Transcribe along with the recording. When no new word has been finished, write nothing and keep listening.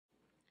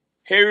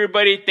Hey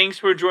everybody, thanks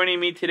for joining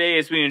me today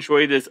as we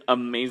enjoy this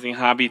amazing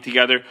hobby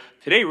together.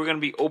 Today we're going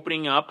to be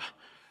opening up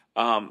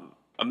a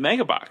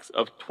mega box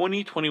of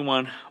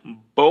 2021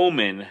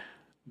 Bowman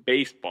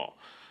baseball.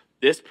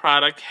 This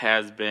product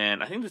has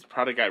been, I think this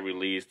product got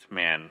released,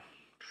 maybe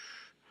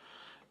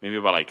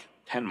about like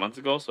 10 months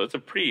ago. So it's a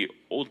pretty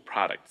old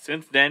product.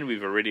 Since then,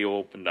 we've already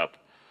opened up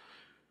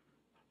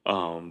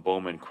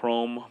Bowman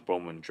Chrome,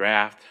 Bowman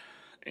Draft,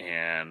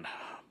 and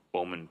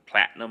Bowman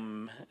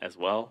Platinum as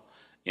well.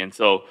 And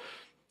so,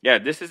 yeah,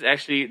 this is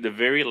actually the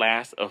very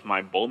last of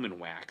my Bowman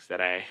wax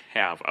that I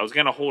have. I was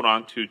going to hold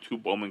on to 2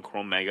 Bowman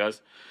Chrome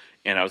Megas,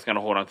 and I was going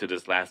to hold on to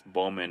this last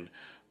Bowman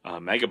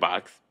Mega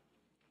Box.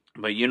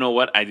 But you know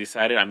what? I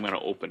decided I'm going to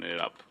open it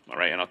up, all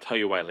right? And I'll tell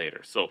you why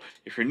later. So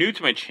if you're new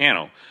to my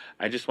channel,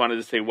 I just wanted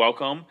to say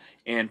welcome,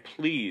 and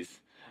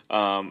please,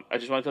 I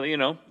just want to let you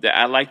know that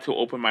I like to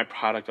open my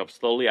product up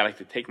slowly. I like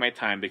to take my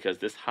time because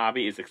this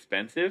hobby is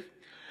expensive.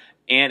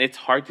 And it's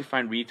hard to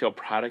find retail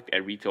product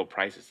at retail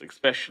prices,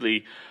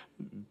 especially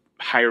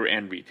higher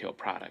end retail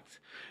products.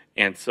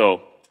 And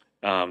so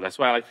that's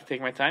why I like to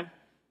take my time.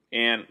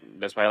 And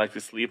that's why I like to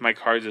sleeve my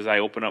cards as I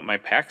open up my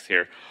packs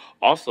here.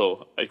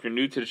 Also, if you're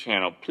new to the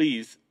channel,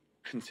 please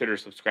consider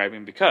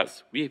subscribing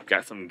because we've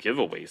got some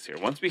giveaways here.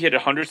 Once we hit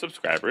 100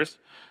 subscribers,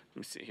 let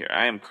me see here.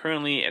 I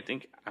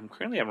think I'm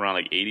currently at around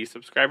like 80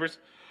 subscribers.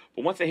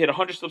 But once I hit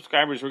 100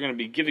 subscribers, we're going to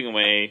be giving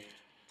away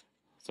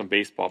some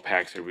baseball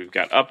packs here. We've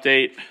got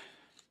Update,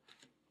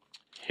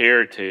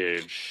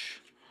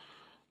 Heritage,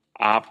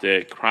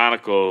 Optic,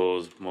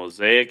 Chronicles,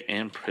 Mosaic,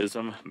 and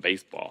Prism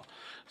Baseball.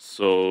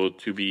 So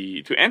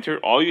to enter,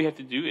 all you have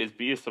to do is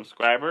be a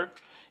subscriber,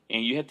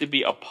 and you have to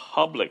be a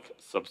public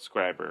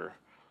subscriber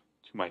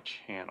to my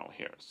channel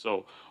here.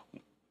 So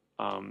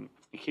in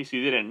case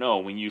you didn't know,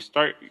 when you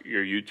start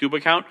your YouTube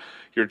account,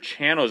 your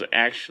channel is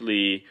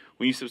actually,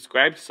 when you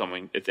subscribe to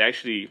someone, it's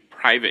actually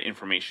private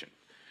information.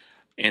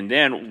 And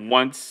then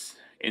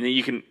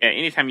you can, at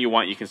any time you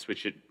want, you can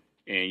switch it,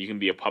 and you can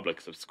be a public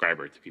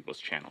subscriber to people's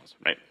channels,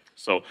 right?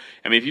 So,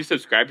 I mean, if you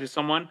subscribe to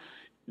someone,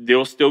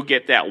 they'll still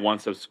get that 1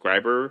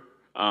 subscriber,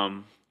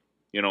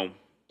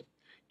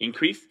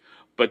 increase.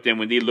 But then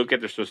when they look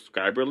at their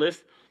subscriber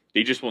list,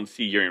 they just won't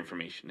see your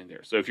information in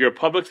there. So if you're a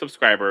public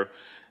subscriber,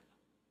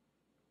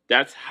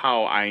 that's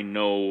how I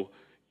know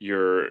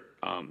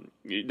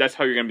that's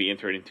how you're going to be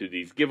entered into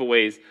these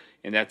giveaways,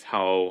 and that's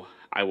how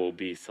I will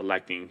be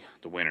selecting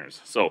the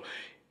winners. So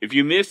if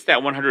you missed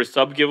that 100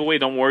 sub giveaway,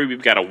 don't worry.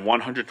 We've got a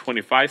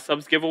 125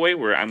 subs giveaway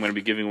where I'm going to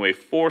be giving away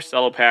 4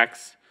 cello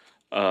packs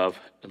of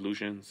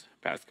Illusions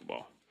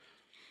Basketball.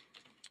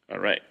 All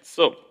right.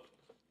 So,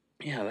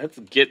 yeah, let's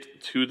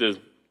get to the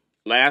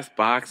last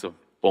box of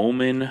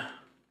Bowman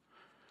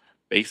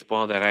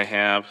baseball that I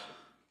have.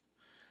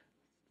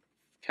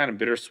 Kind of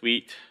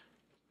bittersweet.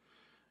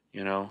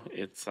 You know,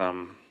 it's,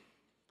 like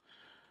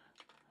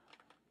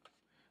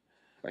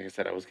I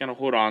said, I was going to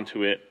hold on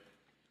to it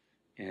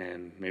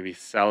and maybe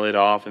sell it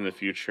off in the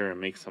future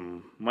and make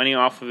some money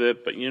off of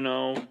it. But, you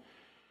know, the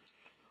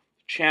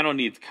channel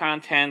needs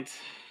content.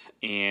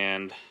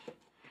 And the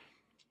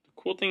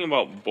cool thing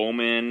about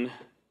Bowman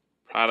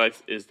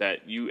products is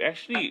that you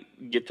actually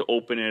get to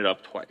open it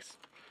up twice.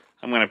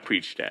 I'm going to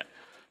preach that.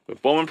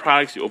 With Bowman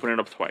products, you open it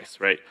up twice,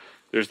 right?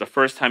 There's the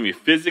first time you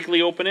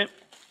physically open it.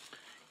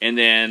 And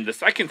then the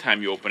second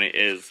time you open it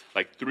is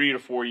like 3 to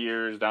 4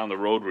 years down the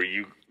road where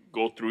you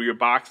go through your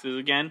boxes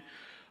again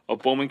of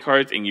Bowman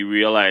cards and you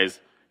realize,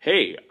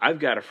 hey, I've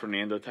got a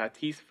Fernando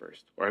Tatis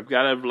first, or I've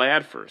got a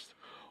Vlad first,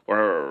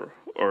 or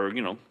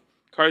you know,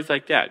 cards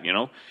like that, you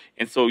know.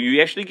 And so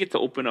you actually get to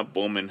open up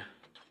Bowman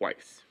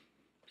twice.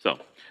 So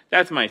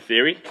that's my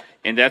theory,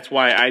 and that's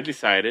why I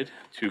decided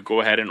to go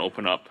ahead and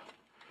open up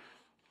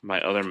my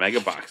other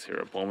mega box here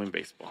of Bowman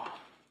baseball.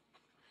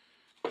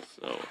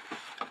 So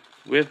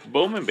with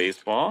Bowman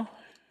baseball,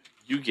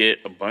 you get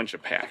a bunch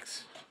of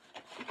packs.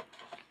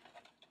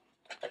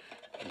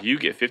 You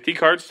get 50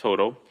 cards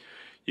total.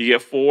 You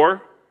get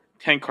 4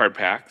 10-card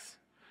packs.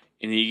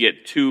 And then you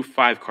get 2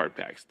 5-card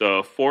packs.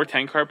 The 4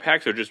 10-card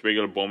packs are just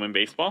regular Bowman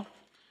baseball.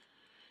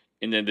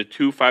 And then the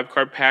 2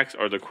 5-card packs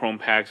are the Chrome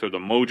packs or the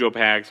Mojo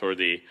packs or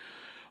the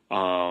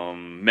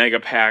Mega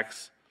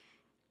packs.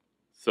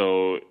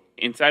 So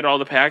inside all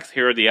the packs,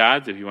 here are the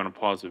odds. If you want to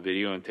pause the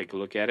video and take a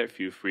look at it,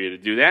 feel free to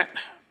do that.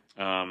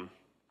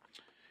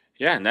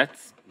 Yeah, and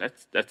that's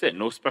it.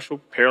 No special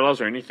parallels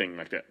or anything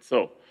like that.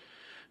 So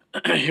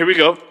here we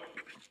go.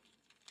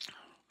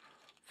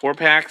 4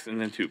 packs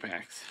and then 2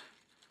 packs.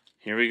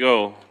 Here we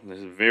go. This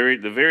is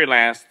the very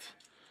last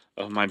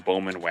of my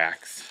Bowman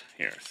wax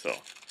here. So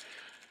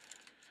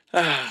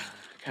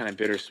kind of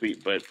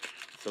bittersweet, but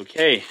it's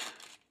okay.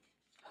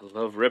 I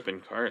love ripping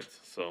cards.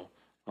 So,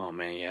 oh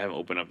man, yeah, I haven't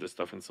opened up this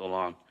stuff in so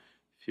long.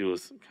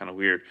 Feels kind of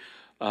weird.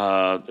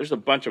 There's a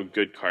bunch of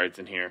good cards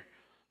in here.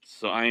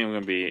 So I am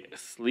going to be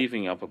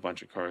sleeving up a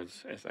bunch of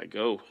cards as I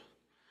go.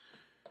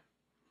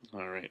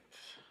 All right.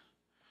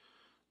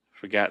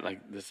 Forgot,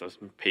 like, this is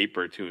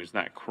paper too. It's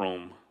not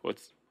chrome.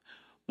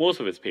 Most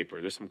of it's paper.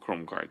 There's some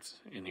chrome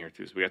cards in here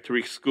too. So we got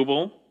Tariq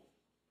Skubal,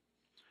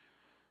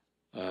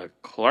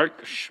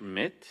 Clark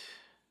Schmidt,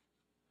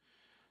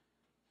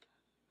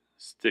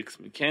 Sticks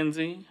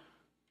McKenzie,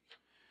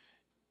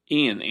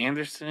 Ian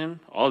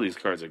Anderson. All these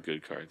cards are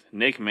good cards.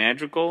 Nick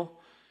Madrigal.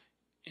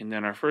 And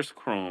then our first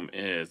chrome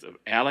is of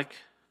Alec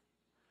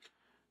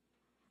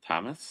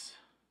Thomas,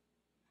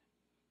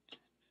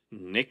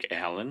 Nick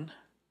Allen.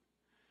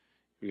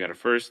 We got a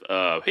first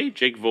of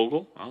Jake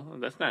Vogel. Oh,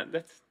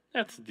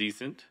 that's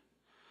decent.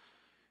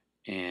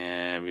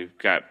 And we've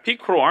got Pete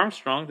Crow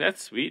Armstrong.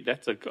 That's sweet.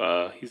 That's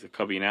he's a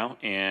Cubby now.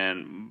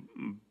 And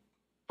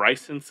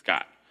Bryson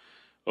Scott.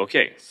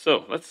 Okay,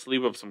 so let's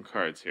sleeve up some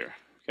cards here.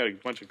 We've got a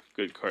bunch of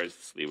good cards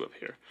to sleeve up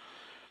here.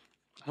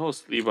 I will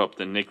sleeve up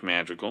the Nick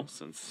Madrigal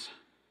since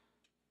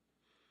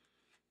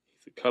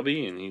he's a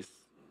Cubby and he's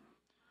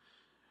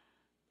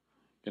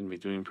gonna be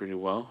doing pretty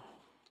well.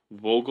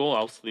 Vogel,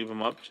 I'll sleeve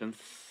him up since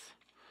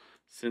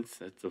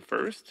it's the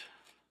first.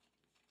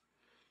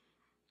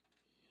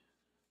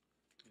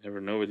 Never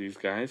know with these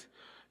guys.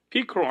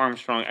 Pete Crow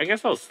Armstrong, I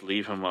guess I'll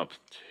sleeve him up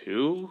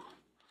too.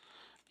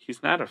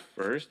 He's not a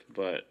first,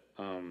 but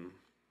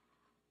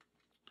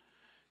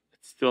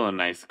it's still a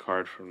nice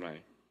card for my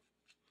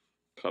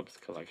Cubs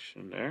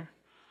collection there.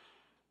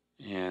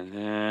 And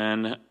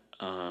then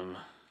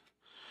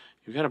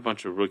you've got a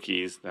bunch of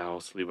rookies that I'll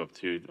sleeve up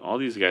too. All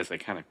these guys I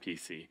kind of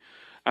PC.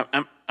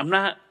 I'm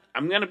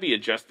gonna be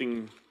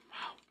adjusting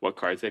what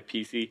cards I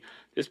PC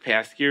this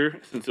past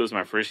year since it was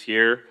my first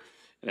year.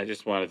 And I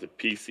just wanted to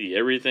PC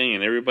everything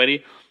and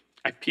everybody.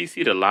 I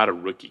PC'd a lot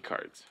of rookie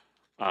cards,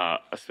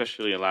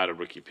 especially a lot of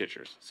rookie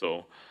pitchers.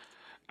 So,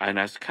 and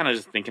I was kind of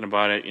just thinking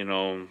about it, you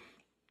know,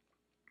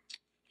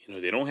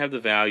 they don't have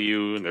the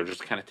value and they're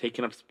just kind of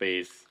taking up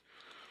space.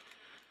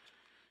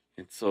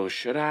 And so,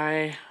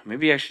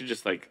 maybe I should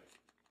just like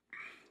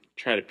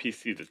try to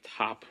PC the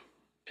top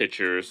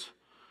pitchers,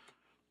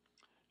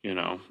 you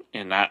know,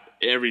 and not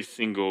every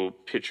single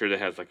pitcher that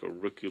has like a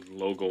rookie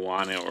logo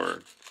on it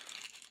or.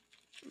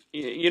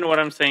 You know what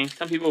I'm saying?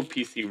 Some people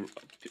PC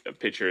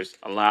pitchers,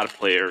 a lot of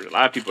players, a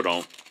lot of people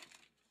don't.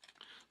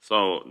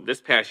 So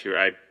this past year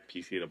I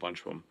PC'd a bunch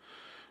of them,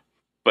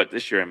 but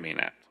this year I may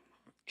not.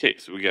 Okay,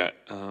 so we got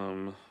let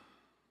me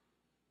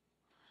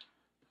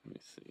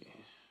see.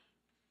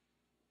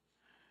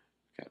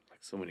 Got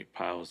like so many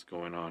piles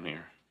going on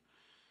here.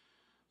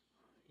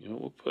 You know,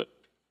 we'll put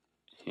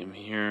him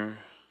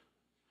here.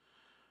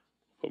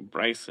 Put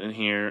Bryce in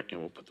here,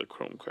 and we'll put the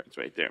chrome cards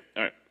right there.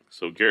 All right.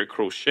 So Garrett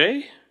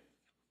Crochet.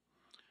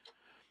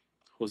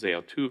 Jose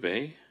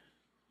Altuve,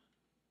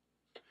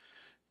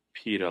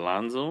 Pete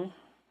Alonso,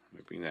 let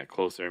me bring that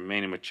closer,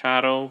 Manny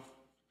Machado,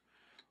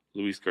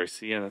 Luis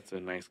Garcia, that's a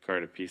nice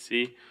card of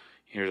PC.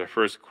 Here's our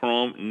first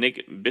chrome,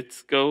 Nick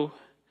Bitsko,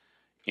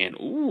 and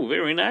ooh,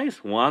 very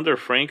nice, Wander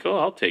Franco,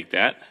 I'll take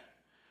that.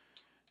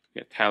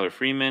 We got Tyler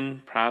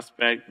Freeman,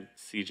 Prospect,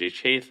 CJ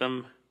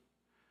Chatham,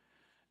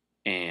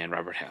 and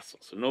Robert Hassel.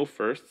 So no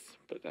firsts,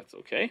 but that's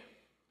okay.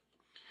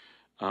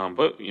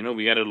 But, you know,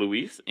 we got a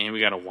Luis and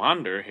we got a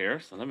Wander here.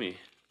 So let me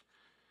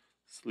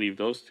sleeve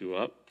those two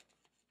up.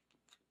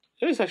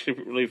 It was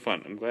actually really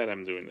fun. I'm glad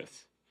I'm doing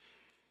this.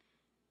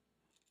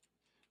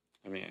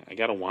 I mean, I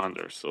got a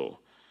Wander, so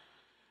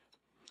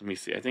let me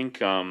see. I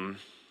think, I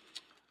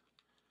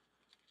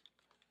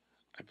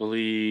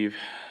believe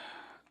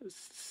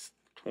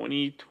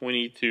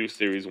 2022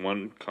 Series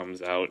 1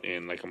 comes out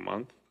in like a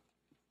month.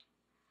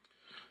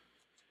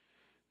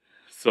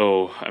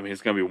 So, I mean,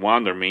 it's going to be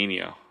Wander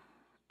Mania.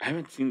 I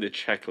haven't seen the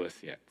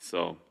checklist yet,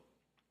 so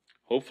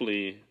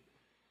hopefully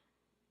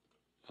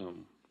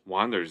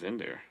Wander's in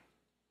there.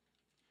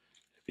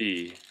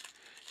 It'd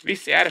be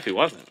sad if he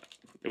wasn't.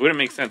 It wouldn't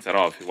make sense at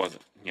all if he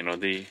wasn't. You know,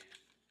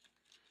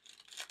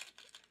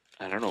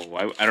 I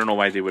don't know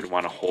why they would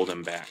want to hold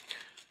him back.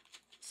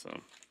 So,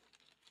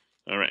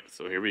 all right,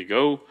 so here we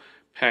go.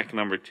 Pack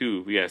number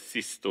 2, we got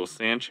Sisto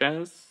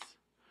Sanchez,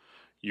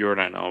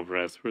 Yordan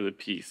Alvarez for the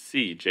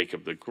PC,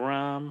 Jacob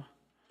deGrom,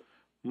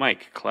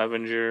 Mike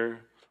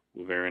Clevenger.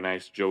 Very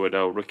nice Joe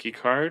Adell rookie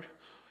card.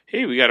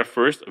 Hey, we got a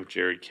first of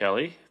Jared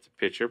Kelly. It's a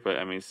pitcher, but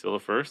I mean still a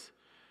first.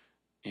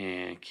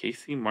 And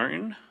Casey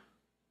Martin.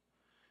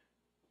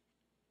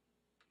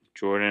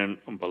 Jordan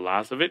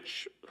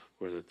Balazovic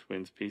for the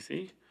Twins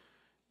PC.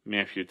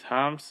 Matthew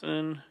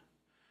Thompson.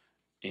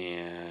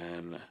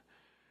 And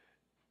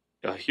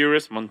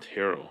Alheris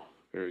Montero.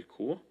 Very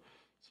cool.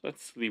 So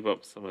let's sleeve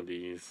up some of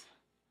these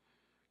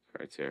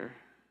cards here.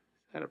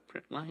 Is that a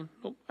print line?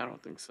 Nope, I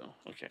don't think so.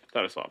 Okay, I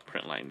thought I saw a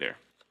print line there.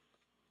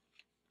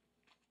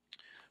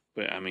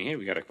 But, I mean, hey,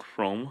 we got a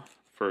chrome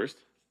first.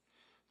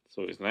 It's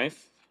always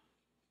nice.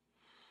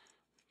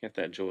 Got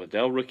that Joe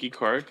Adell rookie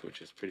card,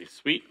 which is pretty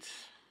sweet.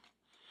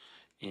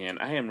 And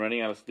I am running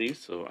out of sleeves,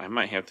 so I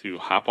might have to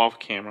hop off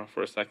camera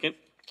for a second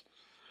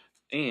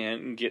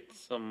and get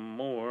some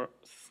more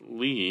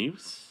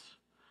sleeves.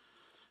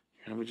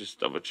 Let me just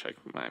double check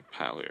my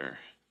pile here.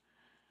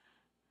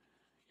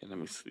 And let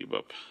me sleeve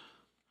up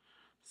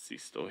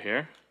Sisto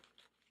here.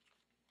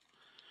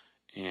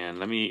 And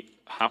let me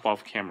hop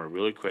off camera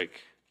really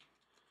quick.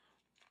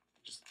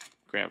 Just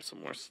grab some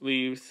more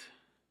sleeves.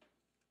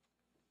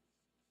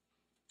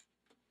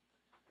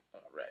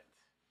 All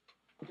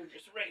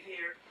just right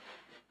here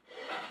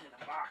in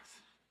the box.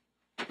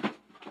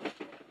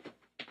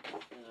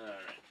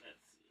 Alright, let's see.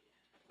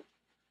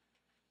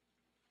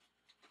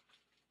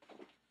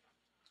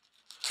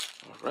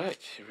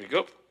 Alright, here we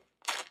go.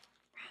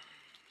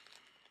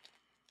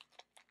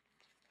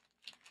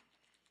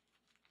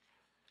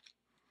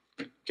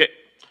 Okay,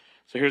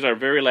 so here's our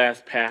very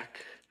last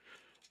pack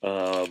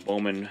of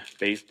Bowman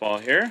baseball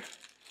here.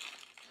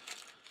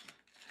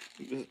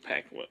 This is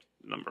pack, what,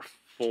 number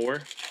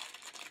 4?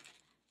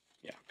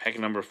 Yeah, pack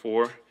number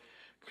 4.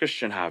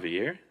 Christian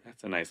Javier.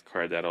 That's a nice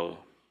card that'll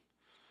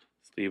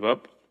sleeve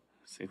up.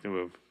 Same thing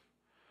with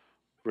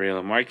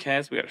Braylon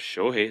Marquez. We got a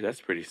Shohei.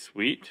 That's pretty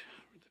sweet.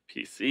 The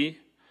PC.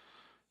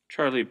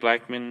 Charlie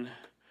Blackmon.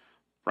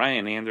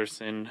 Brian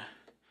Anderson.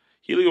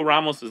 Helio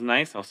Ramos is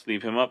nice. I'll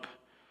sleeve him up.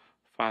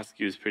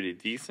 Foscue is pretty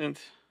decent.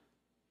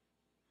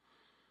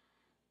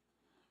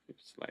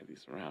 Slide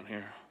these around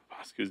here.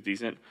 Foscue is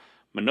decent.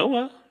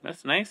 Manoah,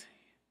 that's nice.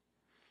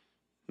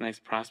 Nice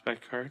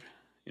prospect card.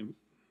 And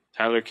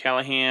Tyler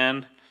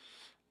Callahan.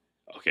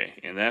 Okay,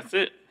 and that's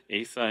it.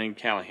 Asa and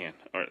Callahan.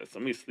 All right, so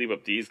let me sleeve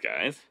up these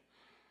guys.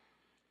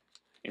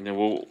 And then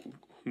we'll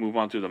move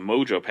on to the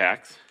Mojo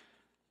packs.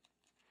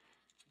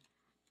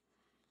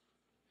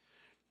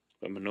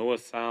 But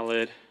Manoah's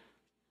solid.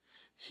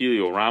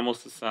 Helio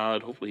Ramos is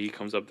solid. Hopefully he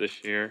comes up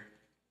this year.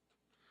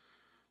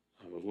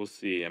 But we'll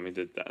see. I mean,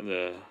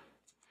 the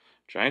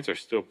Giants are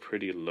still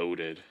pretty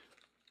loaded.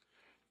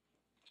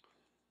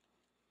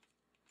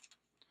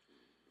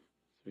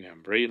 We have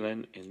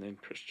Braylon and then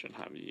Christian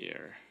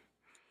Javier.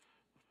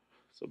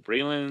 So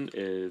Braylon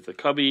is a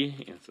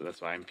Cubby, and so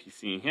that's why I'm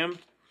PCing him.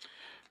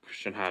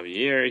 Christian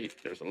Javier,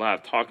 there's a lot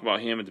of talk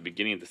about him at the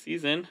beginning of the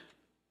season.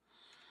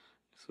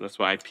 So that's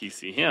why I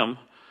PC him.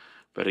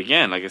 But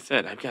again, like I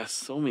said, I've got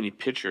so many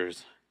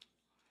pitchers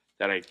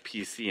that I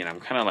PC, and I'm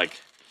kind of like,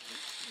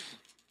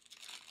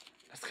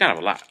 that's kind of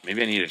a lot.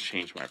 Maybe I need to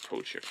change my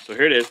approach here. So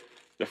here it is,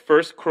 the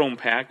first Chrome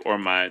pack, or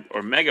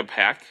Mega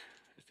pack,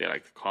 as they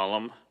like to call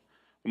them,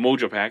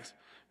 Mojo packs.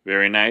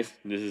 Very nice.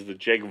 This is the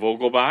Jake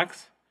Vogel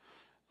box.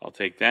 I'll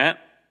take that.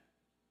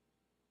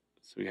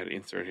 So we got to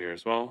insert here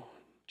as well.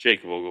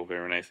 Jake Vogel,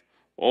 very nice.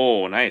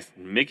 Oh, nice.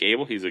 Mick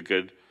Abel, he's a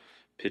good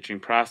pitching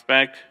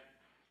prospect.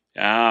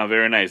 Ah,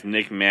 very nice.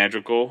 Nick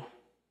Madrigal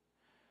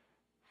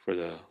for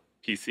the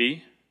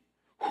PC.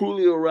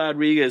 Julio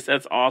Rodriguez,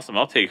 that's awesome.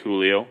 I'll take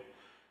Julio.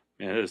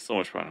 Man, this is so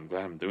much fun. I'm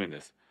glad I'm doing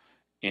this.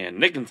 And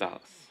Nick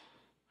Gonzalez.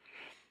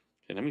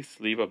 Okay, let me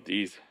sleeve up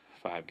these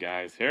 5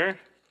 guys here.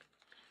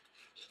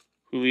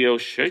 Julio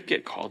should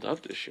get called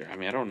up this year. I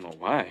mean, I don't know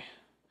why.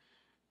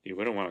 You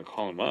wouldn't want to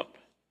call him up.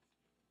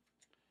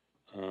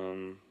 Put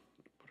him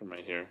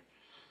right here.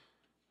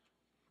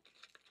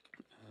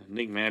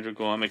 Nick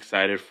Madrigal, I'm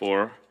excited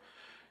for.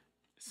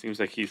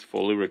 Seems like he's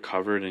fully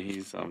recovered and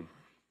he's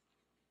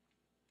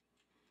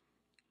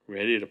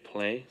ready to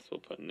play. So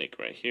we'll put Nick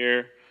right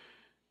here.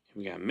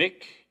 We got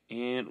Mick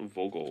and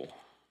Vogel.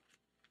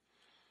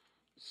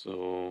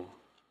 So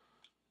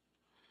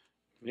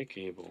Mick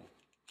Abel.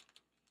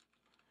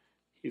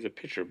 He's a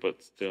pitcher,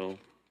 but still.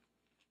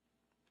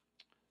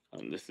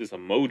 This is a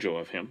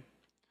Mojo of him.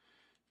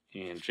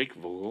 And Jake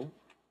Vogel.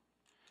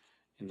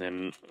 And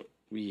then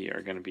we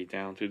are going to be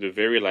down to the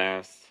very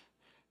last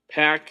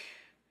pack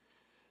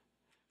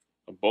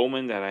of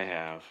Bowman that I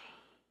have.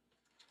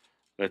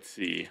 Let's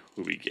see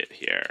who we get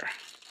here.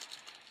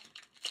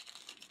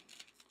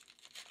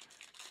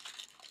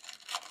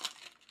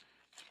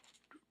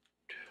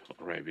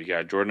 All right, we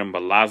got Jordan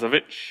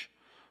Balazovic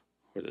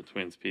for the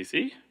Twins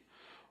PC.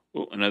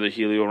 Oh, another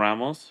Helio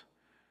Ramos.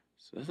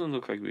 So it doesn't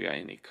look like we got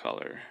any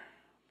color.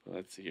 But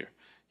let's see here.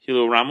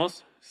 Helio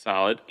Ramos,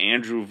 solid.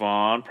 Andrew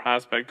Vaughn,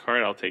 prospect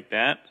card. I'll take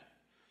that.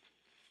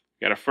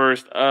 We got a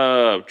first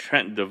of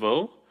Trent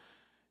DeVoe.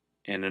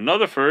 And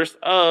another first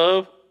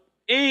of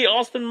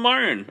Austin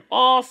Martin.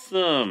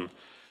 Awesome.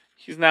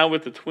 He's now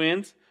with the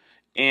Twins.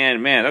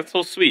 And man, that's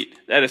so sweet.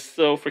 That is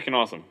so freaking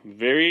awesome.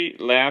 Very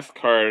last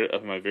card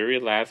of my very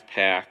last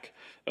pack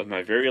of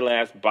my very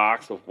last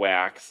box of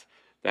wax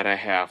that I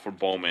have for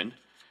Bowman.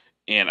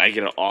 And I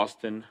get an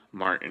Austin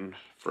Martin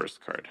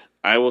first card.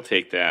 I will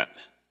take that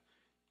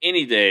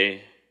any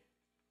day.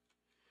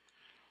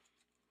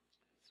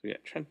 So we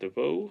got Trent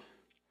DeVoe.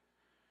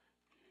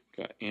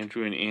 Got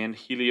Andrew and Ann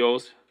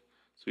Helios.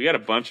 So we got a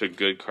bunch of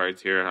good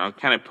cards here. I'll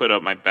kind of put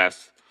up my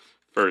best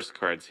first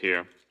cards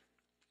here.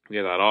 We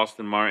got that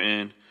Austin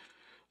Martin,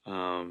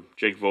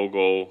 Jake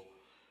Vogel,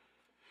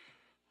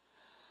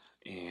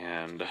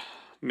 and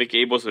Mick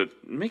Abel.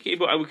 Mick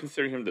Abel, I would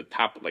consider him the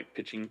top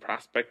pitching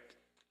prospect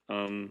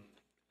out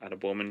of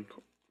Bowman.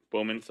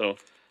 So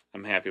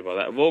I'm happy about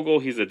that.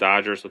 Vogel, he's a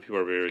Dodger, so people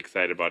are very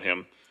excited about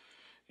him.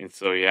 And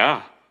so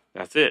yeah,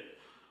 that's it.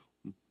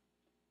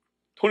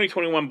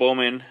 2021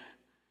 Bowman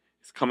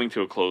is coming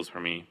to a close for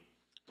me.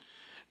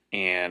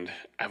 And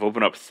I've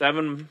opened up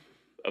 7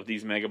 of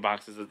these mega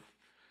boxes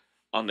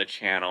on the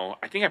channel.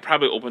 I think I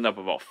probably opened up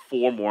about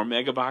 4 more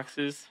mega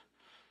boxes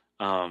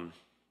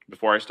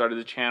before I started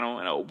the channel.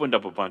 And I opened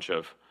up a bunch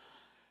of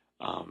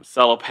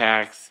cello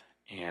packs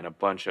and a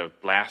bunch of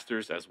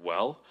blasters as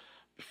well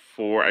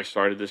before I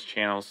started this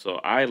channel. So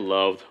I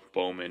loved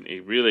Bowman.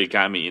 It really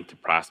got me into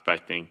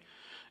prospecting,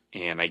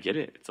 and I get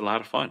it. It's a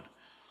lot of fun.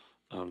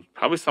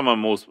 Probably some of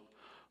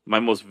my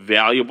most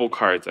valuable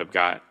cards I've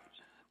got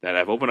that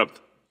I've opened up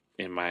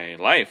in my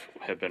life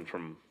have been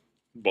from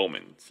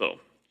Bowman. So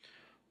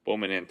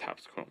Bowman and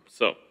Topps Chrome.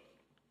 So,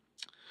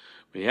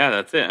 but yeah,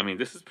 that's it. I mean,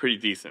 this is pretty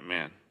decent,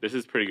 man. This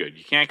is pretty good.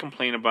 You can't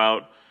complain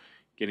about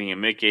getting a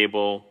Mick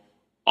Abel,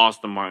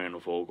 Austin Martin,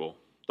 Vogel.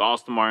 The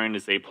Austin Martin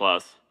is A+.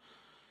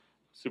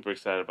 Super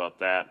excited about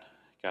that.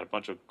 Got a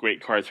bunch of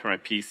great cards for my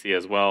PC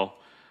as well.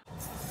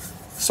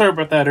 Sorry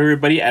about that,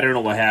 everybody. I don't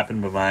know what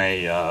happened, but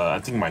I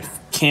think my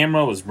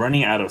camera was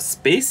running out of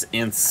space,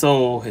 and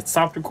so it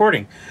stopped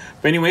recording.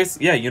 But anyways,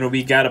 yeah, you know,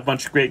 we got a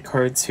bunch of great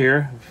cards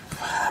here.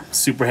 I'm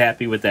super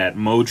happy with that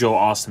Mojo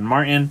Austin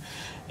Martin.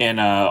 And,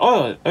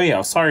 oh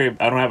yeah, sorry,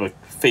 I don't have a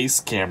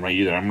face camera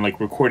either. I'm, like,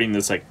 recording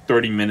this, like,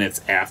 30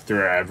 minutes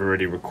after I've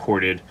already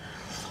recorded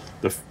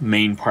the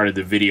main part of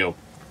the video.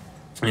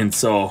 And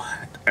so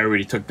I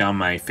already took down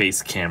my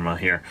face camera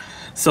here.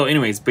 So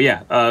anyways, but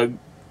yeah,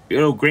 you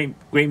know, great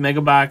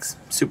mega box.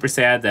 Super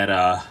sad that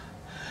I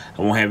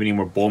won't have any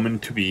more Bowman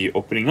to be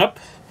opening up,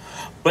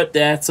 but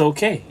that's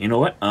okay. You know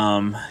what?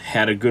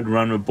 Had a good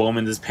run with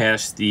Bowman this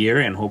past year,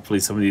 and hopefully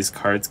some of these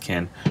cards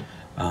can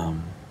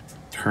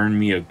turn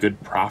me a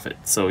good profit.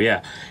 So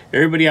yeah,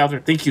 everybody out there,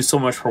 thank you so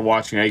much for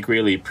watching. I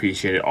greatly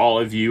appreciate it. All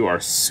of you are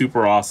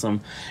super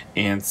awesome,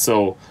 and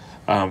so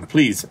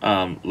please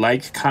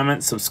like,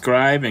 comment,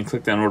 subscribe, and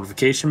click that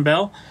notification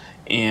bell.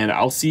 And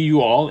I'll see you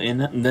all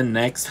in the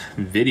next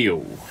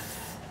video.